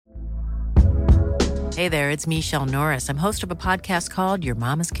Hey there, it's Michelle Norris. I'm host of a podcast called Your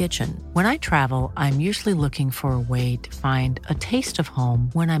Mama's Kitchen. When I travel, I'm usually looking for a way to find a taste of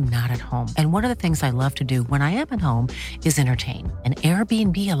home when I'm not at home. And one of the things I love to do when I am at home is entertain. And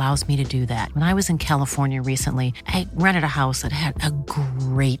Airbnb allows me to do that. When I was in California recently, I rented a house that had a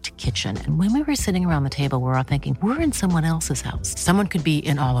great kitchen. And when we were sitting around the table, we were all thinking, we're in someone else's house. Someone could be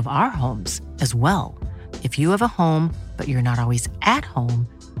in all of our homes as well. If you have a home, but you're not always at home,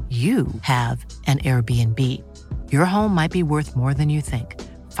 you have an Airbnb. Your home might be worth more than you think.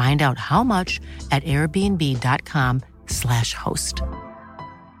 Find out how much at airbnb.com/host.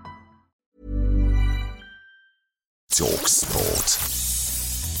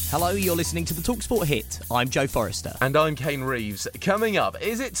 TalkSPORT. Hello, you're listening to the TalkSPORT Hit. I'm Joe Forrester. And I'm Kane Reeves. Coming up,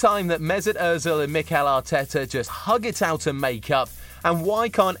 is it time that Mesut Ozil and Mikel Arteta just hug it out and make up? And why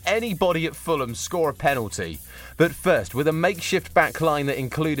can't anybody at Fulham score a penalty? But first, with a makeshift back line that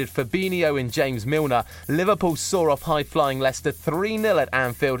included Fabinho and James Milner, Liverpool saw off high-flying Leicester 3-0 at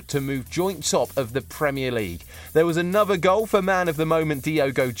Anfield to move joint top of the Premier League. There was another goal for man of the moment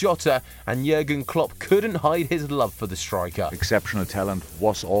Diogo Jota, and Jurgen Klopp couldn't hide his love for the striker. Exceptional talent,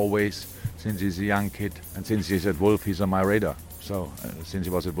 was always, since he's a young kid, and since he's at Wolves, he's on my radar. So, since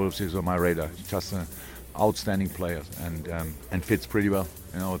he was at Wolves, he's on my radar. He's just an outstanding player and fits pretty well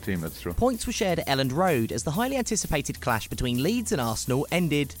in our team, that's true. Points were shared at Elland Road as the highly anticipated clash between Leeds and Arsenal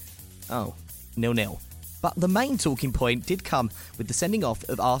ended 0-0. But the main talking point did come with the sending off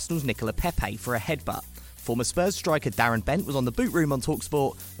of Arsenal's Nicola Pepe for a headbutt. Former Spurs striker Darren Bent was on the boot room on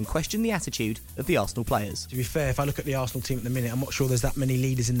TalkSport and questioned the attitude of the Arsenal players. To be fair, if I look at the Arsenal team at the minute, I'm not sure there's that many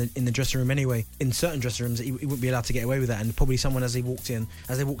leaders in the dressing room anyway. In certain dressing rooms, he wouldn't be allowed to get away with that, and probably someone as they walked in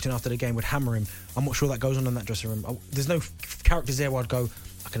after the game would hammer him. I'm not sure that goes on in that dressing room. There's no characters there where I'd go,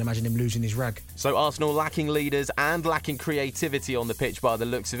 I can imagine him losing his rag. So Arsenal lacking leaders and lacking creativity on the pitch by the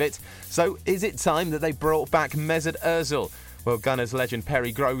looks of it. So is it time that they brought back Mesut Ozil? Well, Gunners legend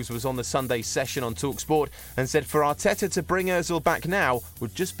Perry Groves was on the Sunday session on TalkSport and said for Arteta to bring Ozil back now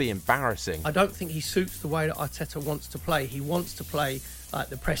would just be embarrassing. I don't think he suits the way that Arteta wants to play. He wants to play like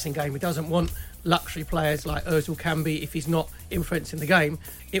the pressing game. He doesn't want luxury players like Ozil can be if he's not influencing the game.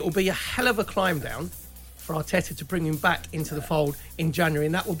 It will be a hell of a climb down for Arteta to bring him back into the fold in January,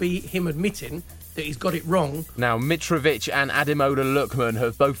 and that will be him admitting that he's got it wrong. Now, Mitrovic and Ademola Lookman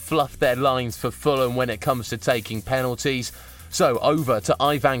have both fluffed their lines for Fulham when it comes to taking penalties. So, over to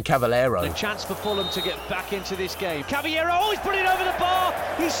Ivan Cavallero. A chance for Fulham to get back into this game. Cavallero, he's put it over the bar.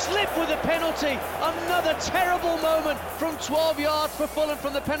 He slipped with a penalty. Another terrible moment from 12 yards for Fulham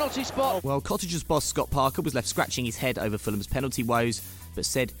from the penalty spot. Well, Cottagers boss Scott Parker was left scratching his head over Fulham's penalty woes, but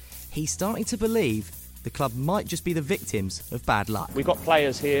said he's starting to believe the club might just be the victims of bad luck. We've got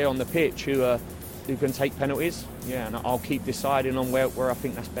players here on the pitch who can take penalties. Yeah, and I'll keep deciding on where I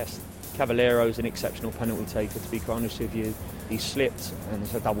think that's best. Cavallero's an exceptional penalty taker, to be quite honest with you. He slipped and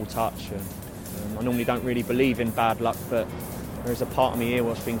it's a double touch. And, I normally don't really believe in bad luck, but there's a part of me here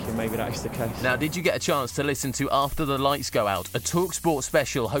was thinking maybe that is the case. Now, did you get a chance to listen to After the Lights Go Out, a TalkSport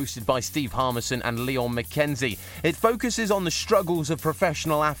special hosted by Steve Harmison and Leon McKenzie? It focuses on the struggles of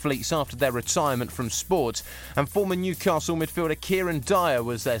professional athletes after their retirement from sport, and former Newcastle midfielder Kieran Dyer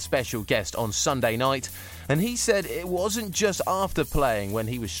was their special guest on Sunday night. And he said it wasn't just after playing when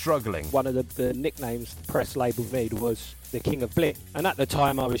he was struggling. One of the nicknames the press labelled me was the King of Bling. And at the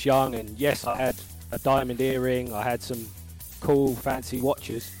time I was young, and yes, I had a diamond earring, I had some cool, fancy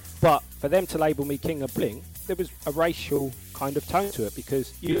watches. But for them to label me King of Bling, there was a racial kind of tone to it,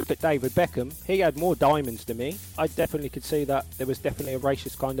 because you looked at David Beckham, he had more diamonds than me. I definitely could see that there was definitely a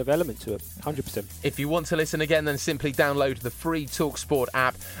racist kind of element to it, 100%. If you want to listen again, then simply download the free TalkSport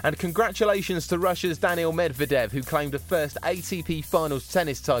app. And congratulations to Russia's Daniil Medvedev, who claimed a first ATP Finals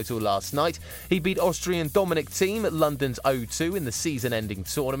tennis title last night. He beat Austrian Dominic Thiem at London's O2 in the season-ending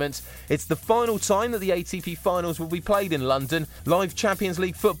tournament. It's the final time that the ATP Finals will be played in London. Live Champions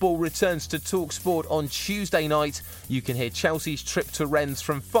League football returns to TalkSport on Tuesday night. You can hear Chelsea's trip to Rennes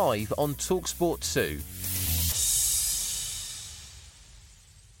from 5 on TalkSport 2.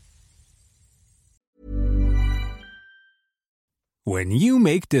 When you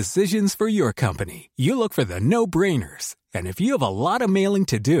make decisions for your company, you look for the no-brainers. And if you have a lot of mailing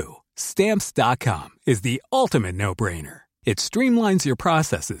to do, Stamps.com is the ultimate no-brainer. It streamlines your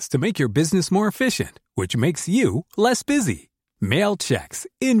processes to make your business more efficient, which makes you less busy. Mail checks,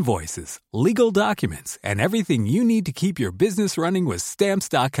 invoices, legal documents, and everything you need to keep your business running with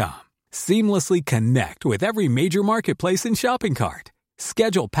Stamps.com. Seamlessly connect with every major marketplace and shopping cart.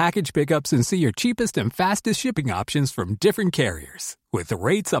 Schedule package pickups and see your cheapest and fastest shipping options from different carriers, with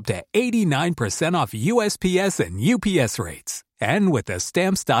rates up to 89% off USPS and UPS rates. And with the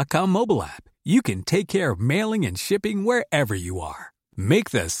Stamps.com mobile app, you can take care of mailing and shipping wherever you are. Make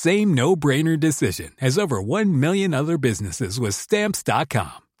the same no-brainer decision as over 1 million other businesses with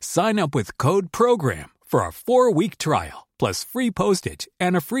Stamps.com. Sign up with code PROGRAM for a 4-week trial, plus free postage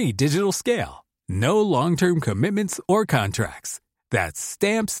and a free digital scale. No long-term commitments or contracts. That's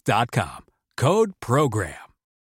Stamps.com. Code PROGRAM.